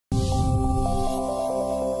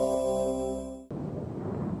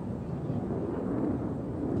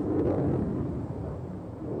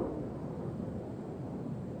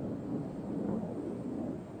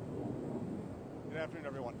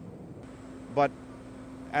But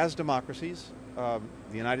as democracies, the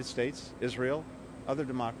United States, Israel, other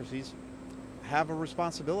democracies have a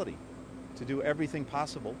responsibility to do everything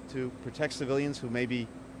possible to protect civilians who may be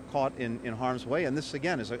caught in harm's way. And this,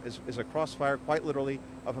 again, is a crossfire, quite literally,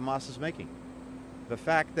 of Hamas's making. The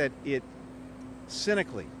fact that it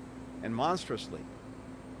cynically and monstrously,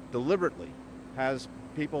 deliberately, has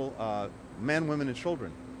people, men, women, and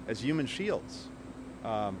children, as human shields,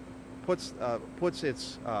 puts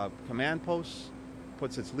its command posts,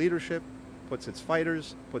 puts its leadership, puts its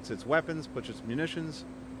fighters, puts its weapons, puts its munitions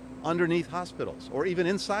underneath hospitals or even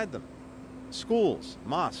inside them, schools,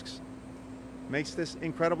 mosques, makes this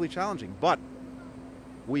incredibly challenging. But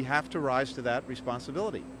we have to rise to that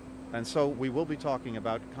responsibility. And so we will be talking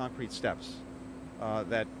about concrete steps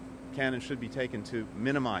that can and should be taken to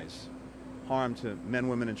minimize harm to men,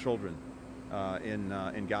 women, and children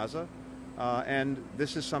in Gaza. And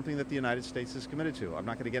this is something that the United States is committed to. I'm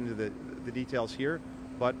not going to get into the details here,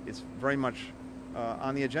 but it's very much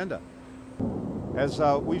on the agenda. As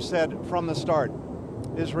we've said from the start,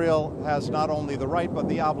 Israel has not only the right but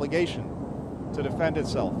the obligation to defend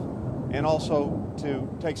itself and also to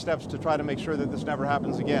take steps to try to make sure that this never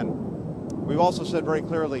happens again. We've also said very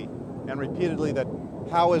clearly and repeatedly that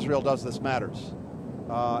how Israel does this matters.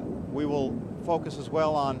 We will focus as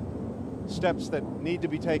well on steps that need to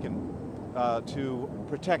be taken to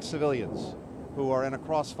protect civilians who are in a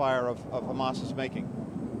crossfire of Hamas's making.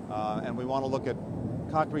 And we want to look at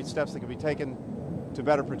concrete steps that can be taken to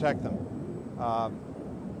better protect them.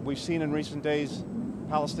 We've seen in recent days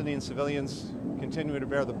Palestinian civilians continue to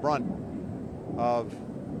bear the brunt of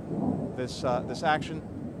this action,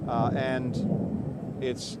 and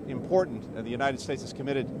it's important that the United States is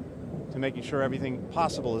committed to making sure everything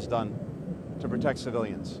possible is done to protect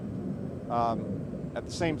civilians. At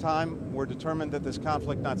the same time, we're determined that this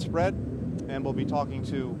conflict not spread, and we'll be talking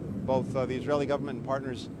to both the Israeli government and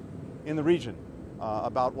partners in the region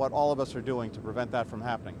about what all of us are doing to prevent that from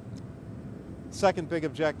happening. Second big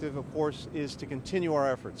objective, of course, is to continue our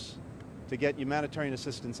efforts to get humanitarian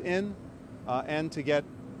assistance in and to get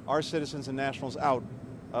our citizens and nationals out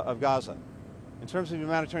of Gaza. In terms of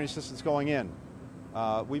humanitarian assistance going in,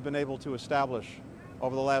 we've been able to establish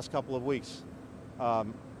over the last couple of weeks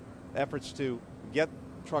efforts to get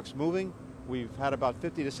trucks moving. We've had about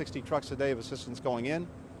 50 to 60 trucks a day of assistance going in.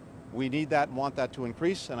 We need that and want that to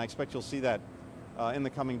increase, and I expect you'll see that in the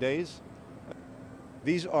coming days.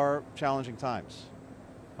 These are challenging times.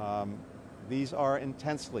 These are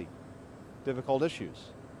intensely difficult issues,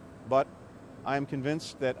 but I am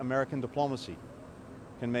convinced that American diplomacy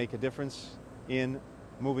can make a difference in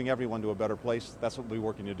moving everyone to a better place. That's what we're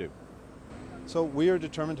working to do. So we are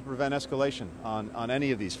determined to prevent escalation on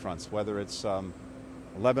any of these fronts, whether it's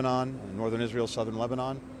Lebanon, northern Israel, southern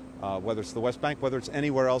Lebanon, whether it's the West Bank, whether it's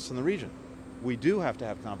anywhere else in the region. We do have to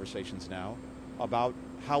have conversations now about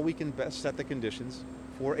how we can best set the conditions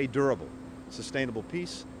for a durable, sustainable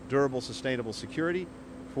peace, durable, sustainable security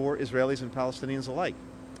for Israelis and Palestinians alike.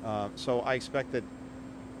 So I expect that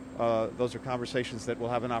those are conversations that we'll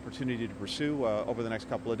have an opportunity to pursue over the next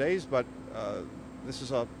couple of days, but this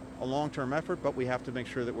is a long-term effort, but we have to make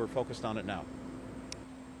sure that we're focused on it now.